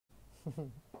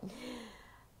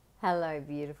Hello,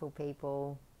 beautiful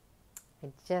people.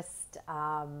 I just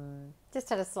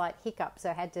had a slight hiccup, so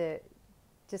I had to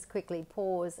just quickly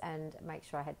pause and make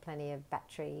sure I had plenty of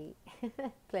battery,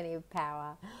 plenty of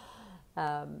power,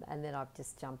 and then I've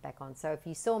just jumped back on. So if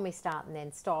you saw me start and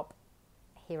then stop,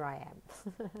 here I am.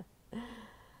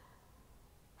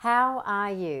 How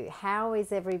are you? How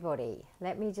is everybody?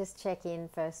 Let me just check in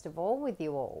first of all with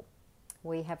you all.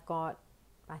 We have got,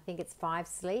 I think it's 5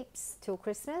 sleeps till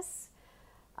Christmas.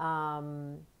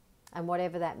 And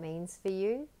whatever that means for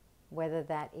you, whether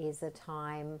that is a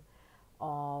time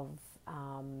of,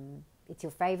 it's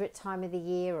your favorite time of the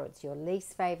year, or it's your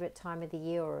least favorite time of the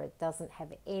year, or it doesn't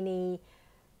have any,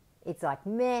 it's like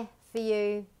meh for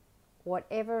you,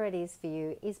 whatever it is for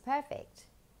you is perfect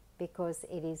because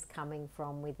it is coming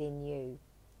from within you.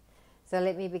 So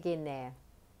let me begin there.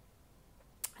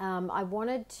 I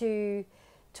wanted to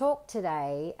talk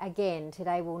today. Again,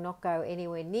 today will not go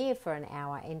anywhere near for an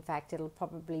hour. In fact, it'll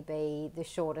probably be the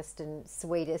shortest and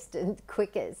sweetest and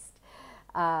quickest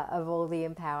of all the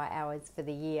Empower Hours for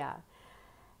the year.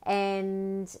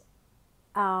 And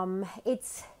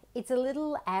it's a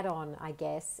little add-on, I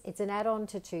guess. It's an add-on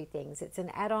to 2 things. It's an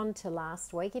add-on to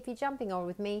last week. If you're jumping on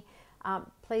with me,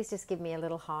 please just give me a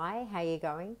little hi. How are you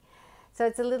going? So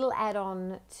it's a little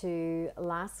add-on to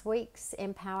last week's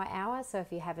Empower Hour. So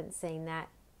if you haven't seen that,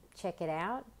 check it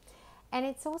out. And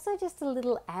it's also just a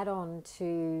little add-on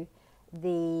to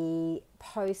the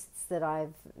posts that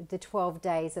the 12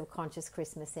 days of conscious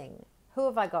Christmasing. Who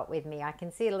have I got with me? I can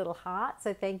see a little heart,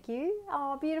 so thank you.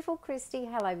 Oh, beautiful Christy.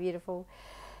 Hello, beautiful.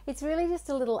 It's really just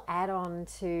a little add-on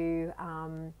to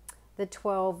the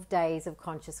 12 days of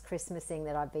conscious Christmasing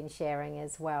that I've been sharing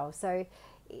as well. So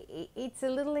it's a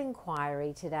little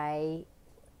inquiry today.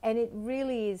 And it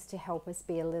really is to help us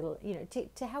be a little,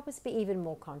 to help us be even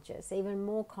more conscious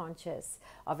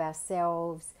of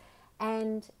ourselves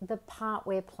and the part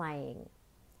we're playing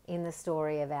in the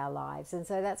story of our lives. And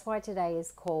so that's why today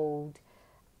is called,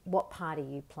 What Part Are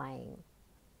You Playing?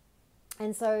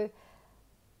 And so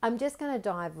I'm just going to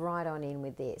dive right on in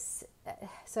with this.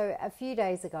 So a few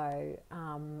days ago,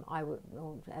 a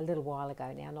little while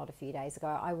ago now, not a few days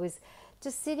ago, I was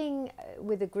just sitting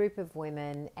with a group of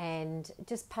women and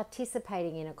just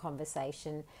participating in a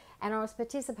conversation. And I was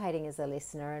participating as a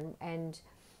listener, and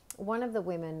one of the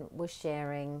women was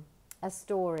sharing a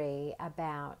story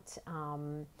about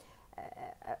an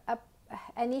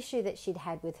issue that she'd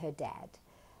had with her dad.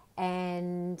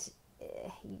 And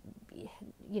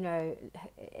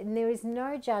and there is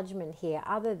no judgment here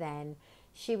other than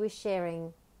she was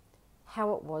sharing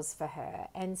how it was for her.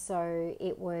 And so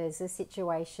it was a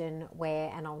situation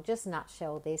where, and I'll just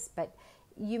nutshell this, but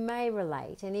you may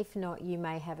relate, and if not, you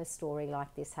may have a story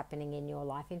like this happening in your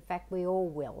life. In fact, we all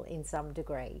will in some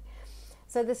degree.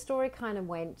 So the story kind of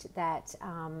went that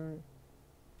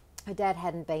her dad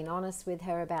hadn't been honest with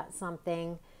her about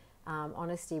something.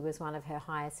 Honesty was one of her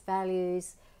highest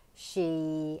values.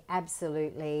 She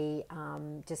absolutely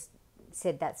just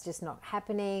said that's just not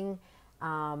happening,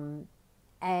 and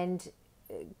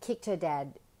kicked her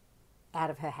dad out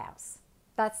of her house.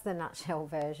 That's the nutshell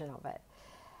version of it.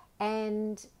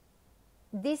 And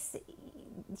this,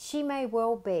 she may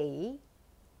well be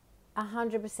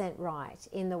 100% right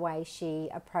in the way she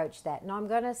approached that. And I'm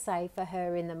going to say for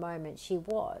her in the moment, she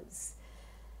was.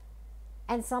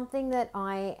 And something that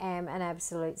I am an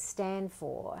absolute stand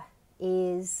for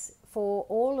is for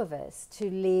all of us to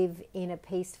live in a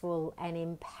peaceful and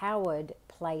empowered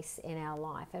place in our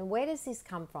life. And where does this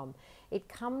come from? It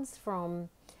comes from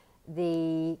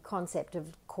the concept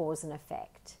of cause and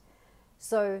effect.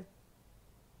 So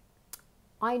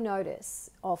I notice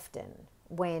often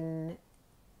when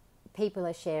people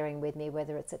are sharing with me,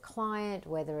 whether it's a client,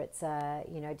 whether it's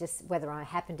just whether I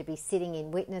happen to be sitting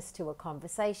in witness to a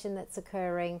conversation that's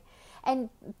occurring. And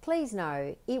please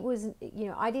know, it was,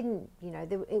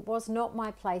 it was not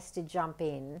my place to jump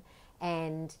in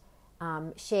and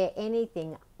share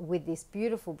anything with this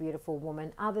beautiful, beautiful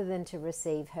woman other than to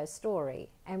receive her story,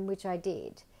 and which I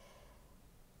did.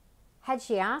 Had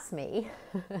she asked me,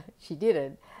 she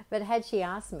didn't, but had she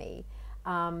asked me,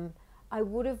 I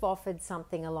would have offered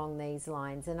something along these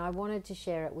lines, and I wanted to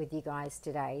share it with you guys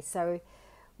today. So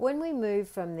when we move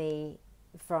from the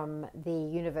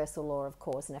universal law of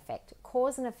cause and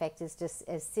effect is just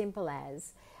as simple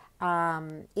as,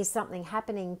 is something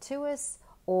happening to us,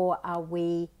 or are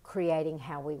we creating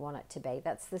how we want it to be?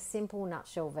 That's the simple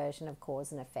nutshell version of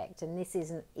cause and effect, and this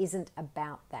isn't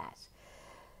about that.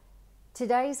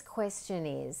 Today's question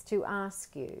is to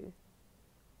ask you,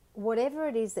 whatever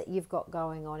it is that you've got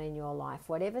going on in your life,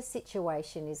 whatever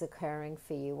situation is occurring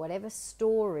for you, whatever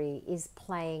story is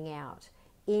playing out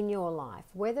in your life,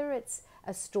 whether it's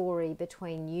a story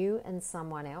between you and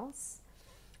someone else,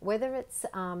 whether it's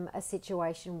a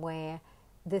situation where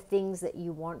the things that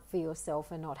you want for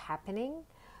yourself are not happening,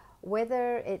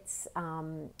 whether it's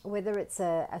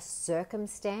a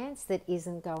circumstance that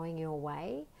isn't going your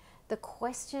way, the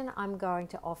question I'm going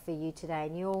to offer you today,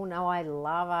 and you all know I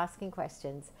love asking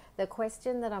questions. The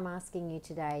question that I'm asking you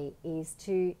today is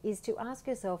to ask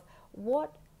yourself,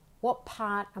 what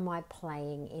part am I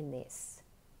playing in this?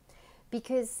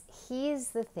 Because here's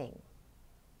the thing.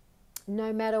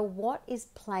 No matter what is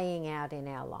playing out in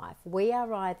our life, we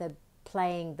are either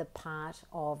playing the part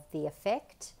of the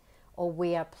effect or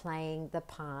we are playing the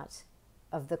part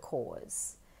of the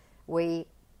cause. We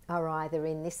are either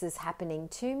in this is happening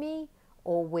to me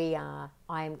or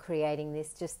I am creating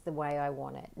this just the way I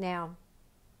want it. Now,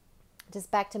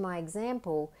 just back to my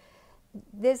example,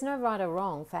 there's no right or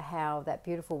wrong for how that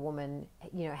beautiful woman,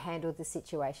 handled the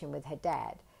situation with her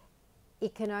dad.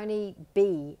 It can only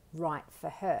be right for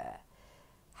her.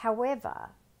 However,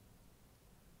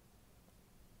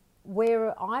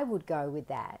 where I would go with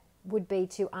that would be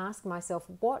to ask myself,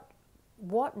 what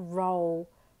role,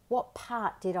 what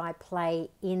part did I play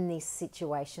in this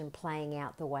situation playing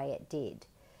out the way it did?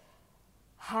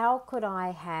 How could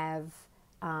I have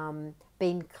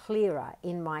been clearer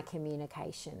in my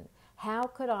communication? How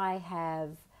could I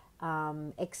have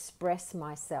expressed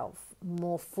myself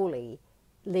more fully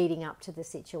leading up to the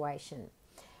situation?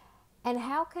 And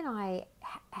how can I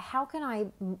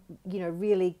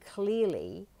really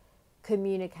clearly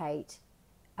communicate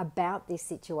about this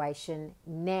situation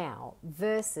now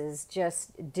versus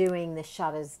just doing the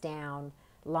shutters down,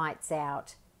 lights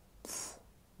out,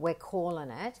 we're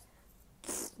calling it.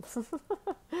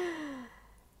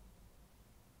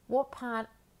 What part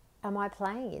am I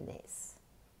playing in this?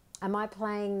 Am I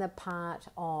playing the part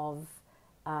of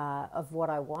what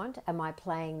I want? Am I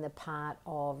playing the part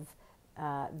of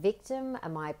victim?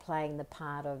 Am I playing the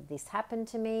part of this happened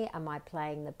to me? Am I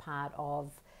playing the part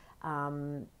of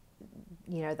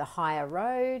the higher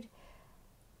road?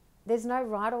 There's no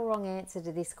right or wrong answer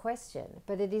to this question,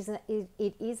 but it is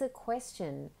a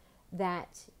question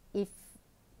that, if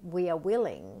we are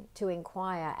willing to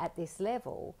inquire at this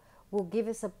level, will give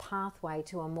us a pathway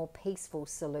to a more peaceful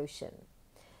solution.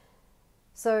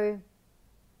 So,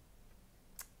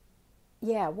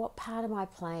 yeah, what part am I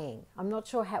playing? I'm not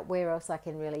sure where else I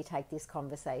can really take this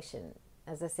conversation.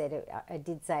 As I said, I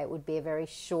did say it would be a very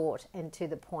short and to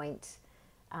the point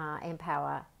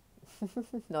Empower,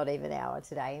 not even hour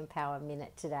today, Empower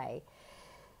Minute today.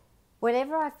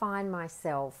 Whenever I find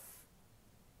myself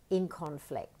in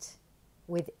conflict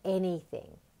with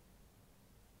anything,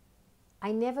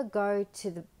 I never go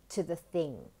to the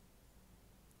thing.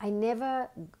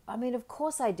 Of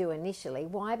course I do initially.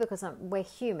 Why? Because we're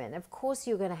human. Of course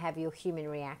you're going to have your human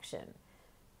reaction.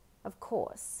 Of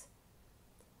course.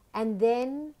 And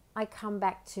then I come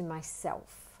back to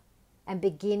myself and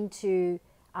begin to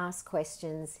ask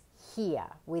questions here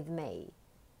with me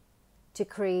to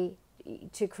create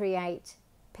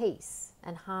peace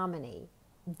and harmony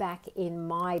back in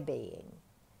my being.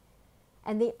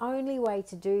 And the only way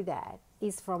to do that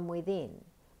is from within.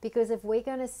 Because if we're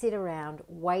going to sit around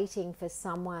waiting for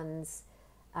someone's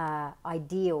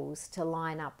ideals to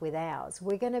line up with ours,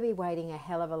 we're going to be waiting a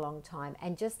hell of a long time.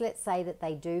 And just let's say that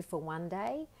they do for one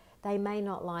day, they may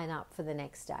not line up for the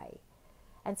next day.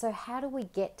 And so how do we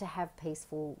get to have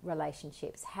peaceful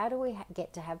relationships? How do we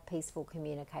get to have peaceful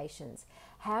communications?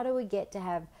 How do we get to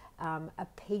have a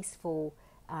peaceful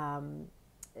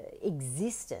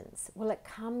existence? Well, it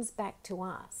comes back to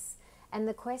us. And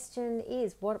the question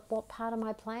is, what part am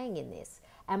I playing in this?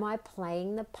 Am I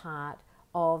playing the part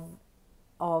of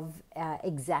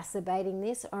exacerbating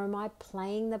this, or am I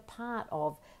playing the part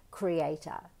of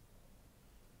creator?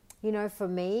 For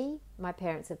me, my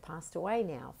parents have passed away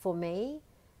now. For me,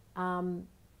 no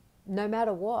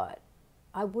matter what,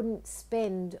 I wouldn't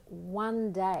spend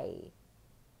one day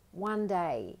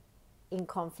in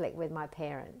conflict with my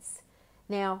parents.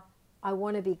 Now, I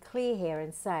want to be clear here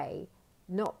and say,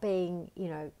 not being,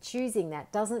 choosing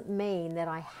that doesn't mean that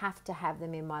I have to have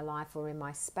them in my life or in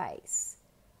my space.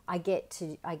 I get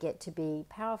to be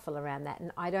powerful around that.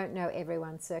 And I don't know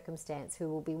everyone's circumstance who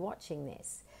will be watching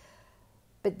this.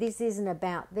 But this isn't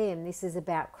about them. This is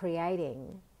about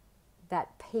creating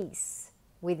that peace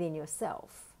within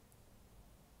yourself.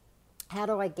 How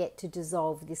do I get to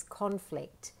dissolve this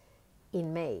conflict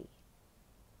in me?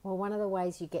 Well, one of the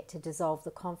ways you get to dissolve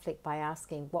the conflict by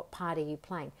asking, what part are you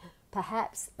playing?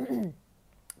 Perhaps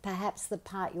the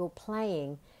part you're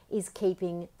playing is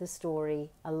keeping the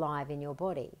story alive in your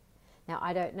body. Now,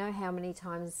 I don't know how many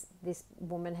times this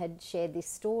woman had shared this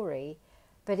story,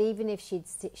 but even if she'd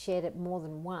shared it more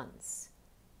than once,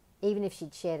 even if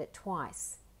she'd shared it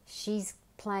twice, she's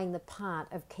playing the part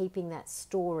of keeping that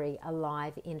story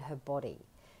alive in her body.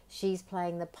 She's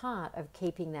playing the part of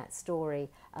keeping that story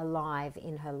alive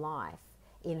in her life,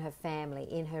 in her family,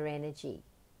 in her energy,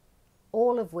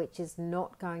 all of which is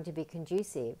not going to be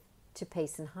conducive to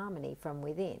peace and harmony from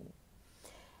within.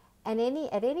 And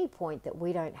at any point that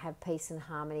we don't have peace and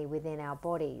harmony within our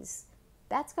bodies,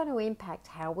 that's going to impact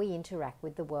how we interact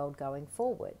with the world going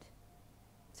forward.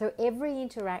 So every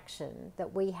interaction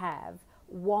that we have,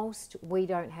 whilst we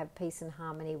don't have peace and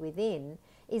harmony within,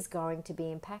 is going to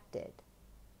be impacted.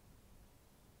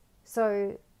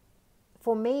 So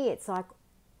for me, it's like,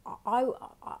 I'm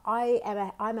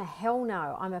a hell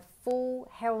no. I'm a full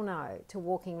hell no to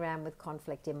walking around with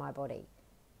conflict in my body.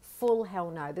 Full hell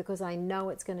no, because I know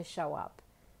it's going to show up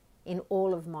in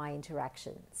all of my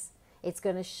interactions. It's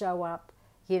going to show up,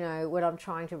 when I'm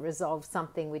trying to resolve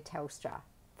something with Telstra,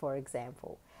 for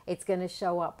example. It's going to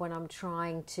show up when I'm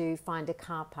trying to find a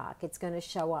car park. It's going to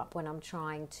show up when I'm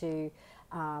trying to,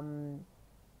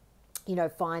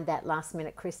 find that last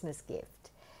minute Christmas gift.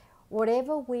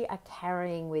 Whatever we are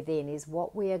carrying within is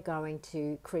what we are going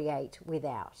to create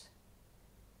without.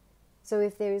 So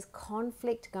if there is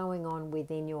conflict going on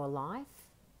within your life,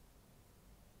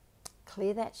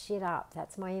 clear that shit up.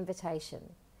 That's my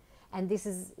invitation. And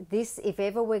this, if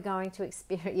ever we're going to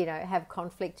experience, have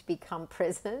conflict become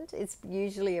present, it's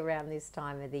usually around this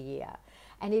time of the year.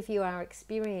 And if you are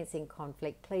experiencing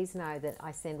conflict, please know that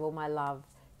I send all my love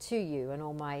to you and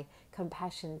all my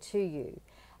compassion to you.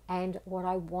 And what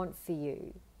I want for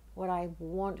you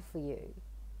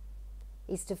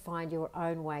is to find your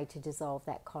own way to dissolve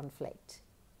that conflict.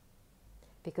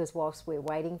 Because whilst we're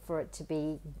waiting for it to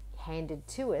be handed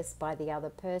to us by the other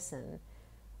person,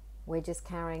 we're just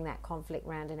carrying that conflict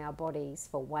around in our bodies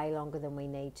for way longer than we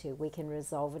need to. We can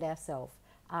resolve it ourselves.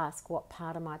 Ask, what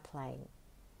part am I playing?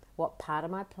 What part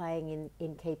am I playing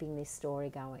in keeping this story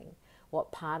going?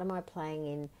 What part am I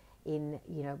playing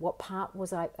what part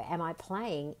am I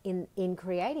playing in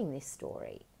creating this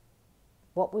story?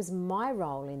 What was my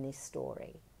role in this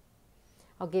story?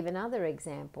 I'll give another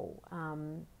example.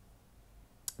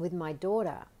 With my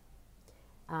daughter,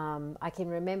 I can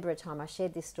remember a time I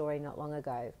shared this story not long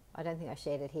ago. I don't think I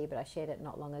shared it here, but I shared it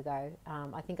not long ago.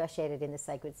 I think I shared it in the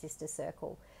Sacred Sister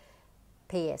Circle.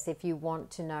 P.S. If you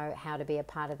want to know how to be a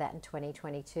part of that in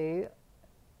 2022,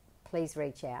 please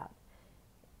reach out.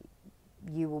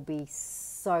 You will be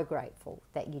so grateful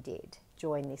that you did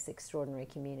join this extraordinary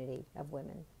community of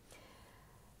women.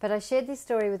 But I shared this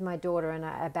story with my daughter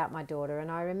about my daughter,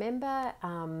 and I remember,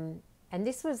 and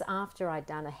this was after I'd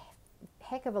done a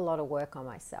heck of a lot of work on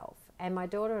myself. And my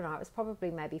daughter and I, it was probably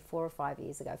maybe 4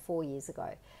 years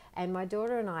ago, and my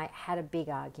daughter and I had a big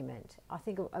argument. I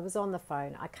think I was on the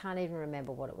phone. I can't even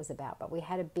remember what it was about, but we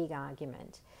had a big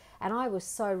argument. And I was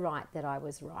so right that I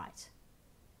was right.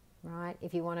 Right?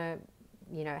 If you want to,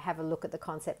 have a look at the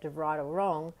concept of right or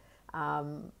wrong,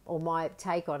 or my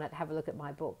take on it, have a look at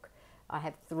my book. I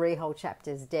have 3 whole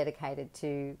chapters dedicated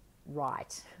to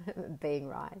right, being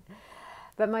right.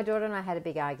 But my daughter and I had a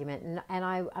big argument, and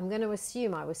I'm going to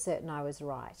assume I was certain I was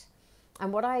right.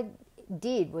 And what I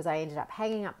did was I ended up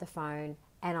hanging up the phone,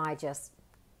 and I just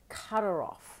cut her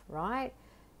off, right?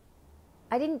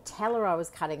 I didn't tell her I was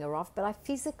cutting her off, but I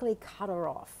physically cut her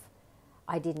off.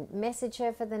 I didn't message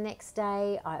her for the next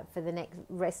day, for the next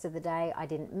rest of the day. I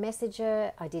didn't message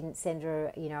her. I didn't send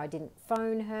her, I didn't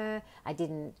phone her. I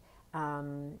didn't,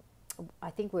 I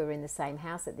think we were in the same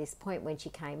house at this point when she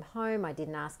came home. I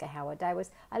didn't ask her how her day was.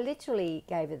 I literally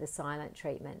gave her the silent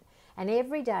treatment. And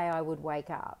every day I would wake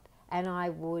up and I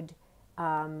would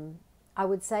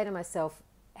say to myself,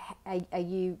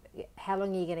 how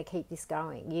long are you going to keep this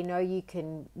going?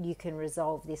 You can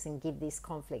resolve this and give this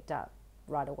conflict up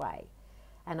right away.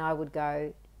 And I would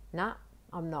go, nah,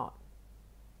 I'm not.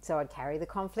 So I'd carry the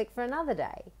conflict for another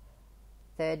day.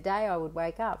 3rd day I would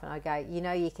wake up and I'd go,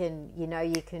 you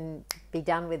can be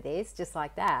done with this just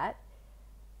like that.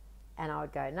 And I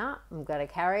would go, nah, I'm going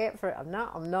to carry it I'm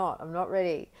not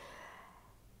ready.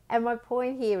 And my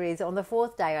point here is, on the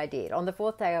 4th day I did. On the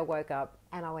 4th day I woke up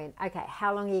and I went, okay,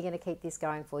 how long are you going to keep this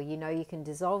going for? You can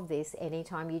dissolve this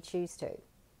anytime you choose to.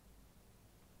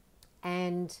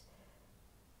 And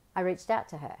I reached out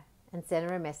to her and sent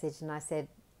her a message, and I said,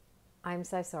 I'm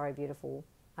so sorry, beautiful.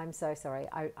 I'm so sorry.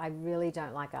 I really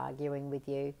don't like arguing with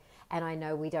you, and I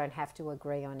know we don't have to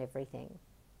agree on everything.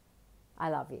 I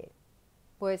love you.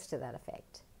 Words to that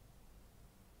effect.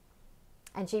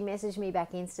 And she messaged me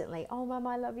back instantly, oh, Mum,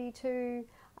 I love you too.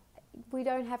 We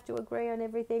don't have to agree on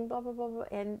everything, blah, blah, blah, blah.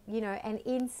 And, and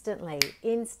instantly,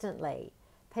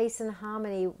 peace and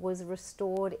harmony was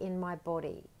restored in my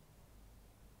body.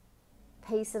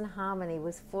 Peace and harmony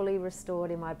was fully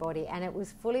restored in my body, and it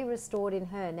was fully restored in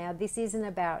her. Now, this isn't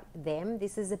about them,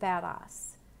 this is about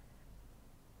us.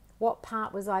 What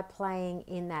part was I playing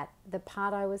in that? The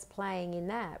part I was playing in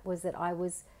that was that I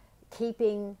was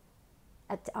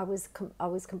I was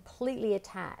completely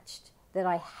attached that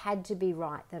I had to be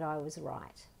right, that I was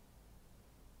right.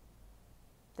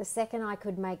 The second I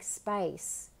could make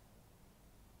space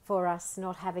for us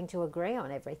not having to agree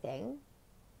on everything,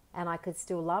 and I could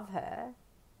still love her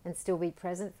and still be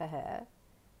present for her,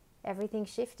 everything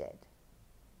shifted.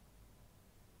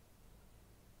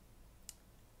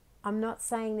 I'm not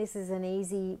saying this is an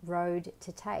easy road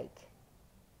to take.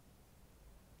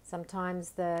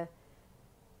 Sometimes the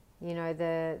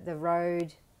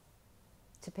road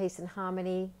to peace and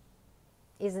harmony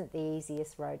isn't the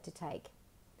easiest road to take.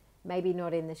 Maybe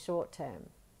not in the short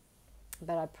term,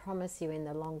 but I promise you in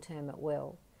the long term it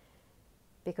will.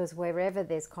 Because wherever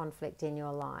there's conflict in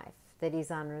your life that is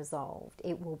unresolved,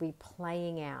 it will be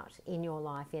playing out in your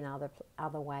life in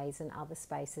other ways and other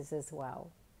spaces as well.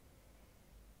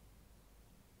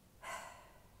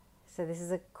 So this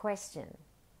is a question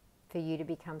for you to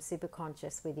become super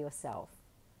conscious with yourself.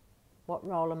 What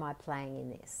role am I playing in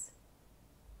this?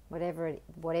 Whatever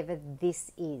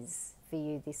this is for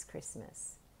you this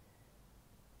Christmas,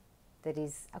 that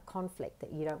is a conflict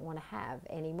that you don't want to have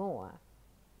anymore.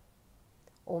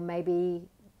 Or maybe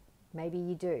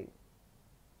you do.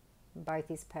 Both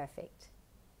is perfect.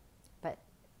 But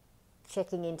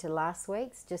checking into last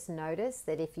week's, just notice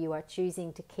that if you are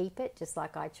choosing to keep it, just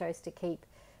like I chose to keep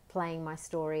playing my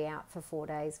story out for 4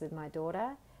 days with my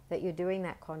daughter, that you're doing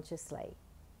that consciously.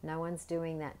 No one's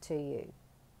doing that to you.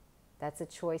 That's a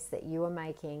choice that you are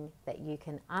making that you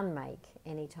can unmake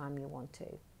anytime you want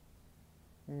to.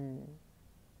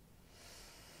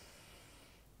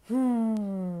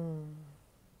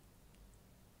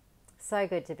 So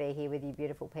good to be here with you,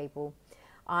 beautiful people.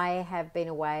 I have been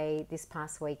away this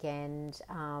past weekend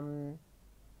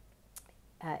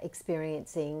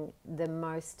experiencing the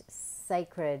most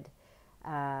sacred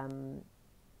shamanic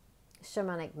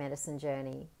medicine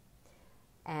journey.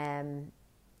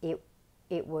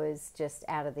 It was just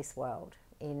out of this world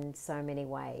in so many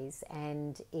ways,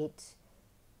 and it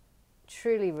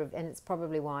truly, and it's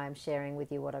probably why I'm sharing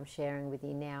with you what I'm sharing with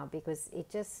you now, because it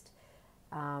just,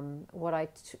 what I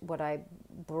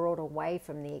brought away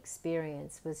from the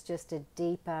experience was just a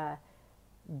deeper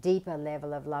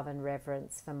level of love and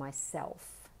reverence for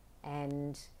myself,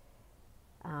 and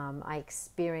I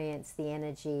experienced the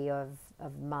energy of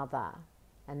mother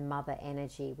and mother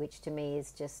energy, which to me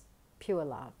is just pure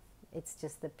love. It's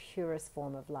just the purest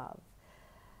form of love.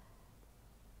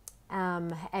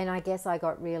 And I guess I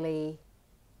got really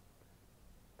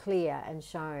clear and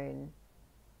shown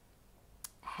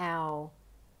how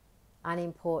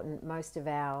unimportant most of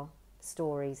our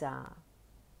stories are.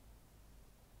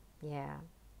 Yeah.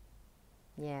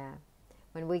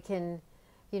 When we can,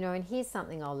 and here's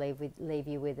something I'll leave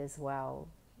you with as well,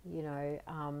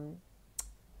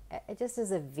 just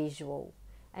as a visual.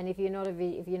 And if you're not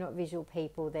visual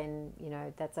people, then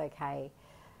that's okay.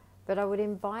 But I would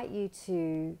invite you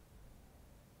to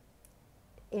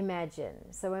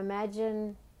imagine. So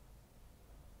imagine,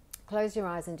 close your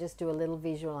eyes and just do a little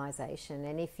visualization.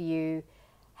 And if you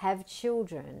have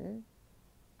children,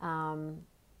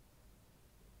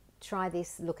 try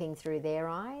this looking through their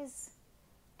eyes.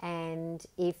 And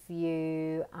if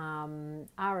you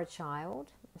are a child,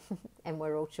 and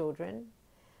we're all children,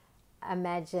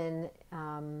 imagine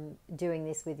doing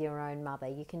this with your own mother.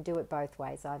 You can do it both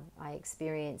ways. I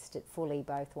experienced it fully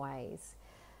both ways.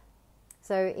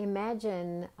 So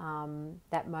imagine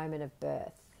that moment of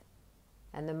birth,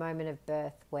 and the moment of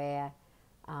birth where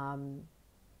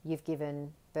you've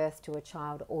given birth to a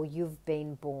child or you've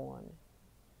been born.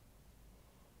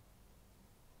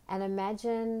 And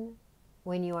imagine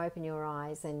when you open your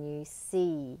eyes and you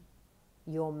see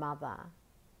your mother,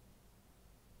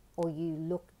 or you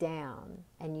look down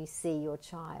and you see your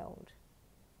child.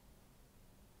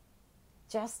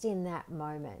 Just in that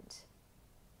moment,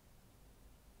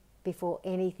 before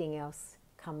anything else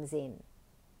comes in,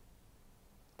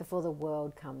 before the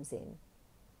world comes in,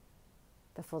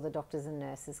 before the doctors and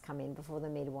nurses come in, before the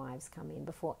midwives come in,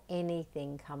 before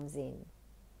anything comes in,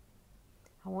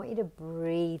 I want you to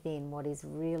breathe in what is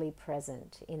really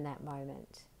present in that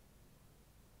moment.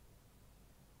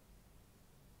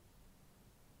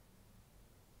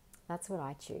 That's what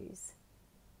I choose.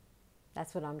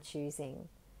 That's what I'm choosing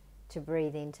to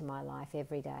breathe into my life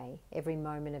every day, every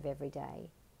moment of every day.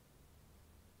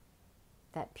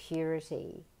 That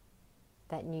purity,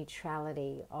 that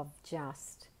neutrality of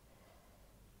just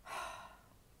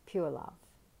pure love.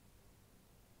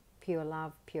 Pure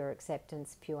love, pure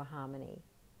acceptance, pure harmony.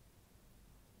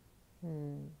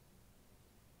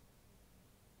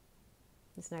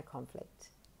 There's no conflict.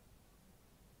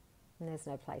 And there's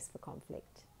no place for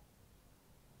conflict.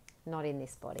 Not in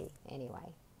this body,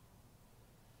 anyway.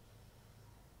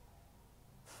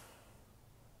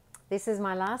 This is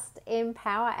my last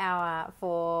Empower Hour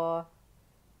for...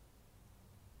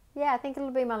 I think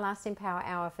it'll be my last Empower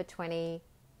Hour for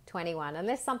 2021.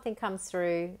 Unless something comes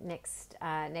through next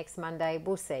Monday,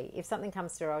 we'll see. If something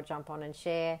comes through, I'll jump on and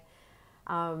share.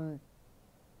 I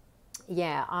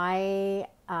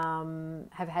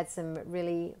have had some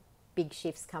really big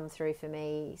shifts come through for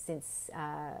me since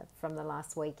from the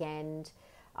last weekend.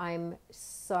 I'm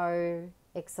so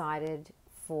excited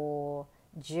for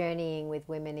journeying with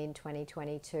women in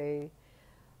 2022,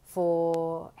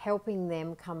 for helping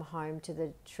them come home to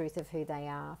the truth of who they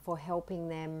are, for helping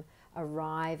them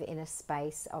arrive in a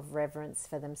space of reverence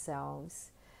for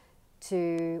themselves,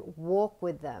 to walk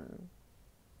with them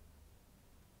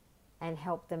and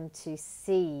help them to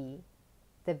see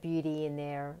the beauty in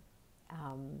their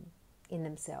in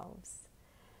themselves,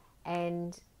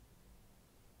 and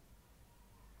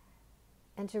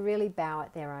to really bow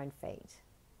at their own feet.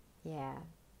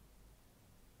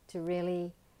 To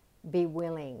really be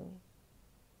willing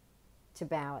to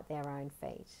bow at their own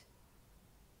feet.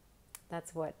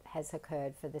 That's what has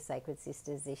occurred for the Sacred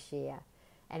Sisters this year,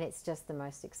 and it's just the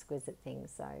most exquisite thing.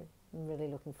 So I'm really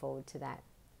looking forward to that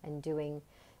and doing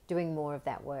more of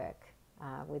that work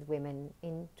with women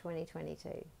in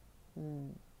 2022.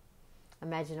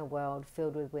 Imagine a world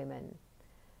filled with women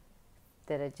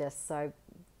that are just so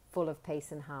full of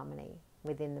peace and harmony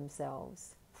within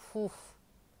themselves. I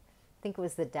think it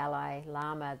was the Dalai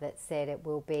Lama that said it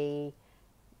will be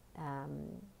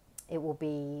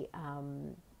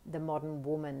the modern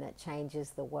woman that changes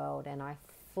the world, and I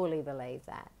fully believe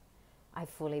that.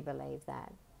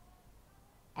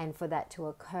 And for that to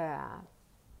occur,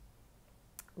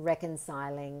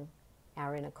 reconciling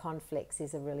our inner conflicts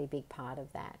is a really big part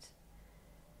of that.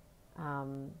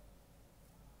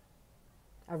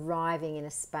 Arriving in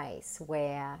a space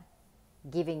where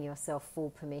giving yourself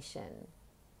full permission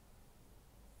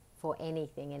for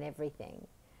anything and everything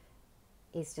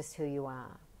is just who you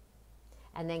are.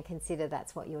 And then consider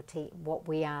that's what what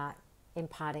we are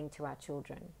imparting to our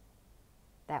children,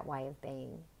 that way of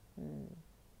being.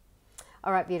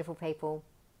 All right, beautiful people,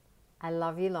 I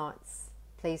love you lots.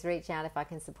 Please reach out if I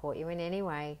can support you in any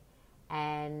way,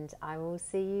 and I will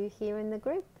see you here in the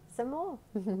group some more.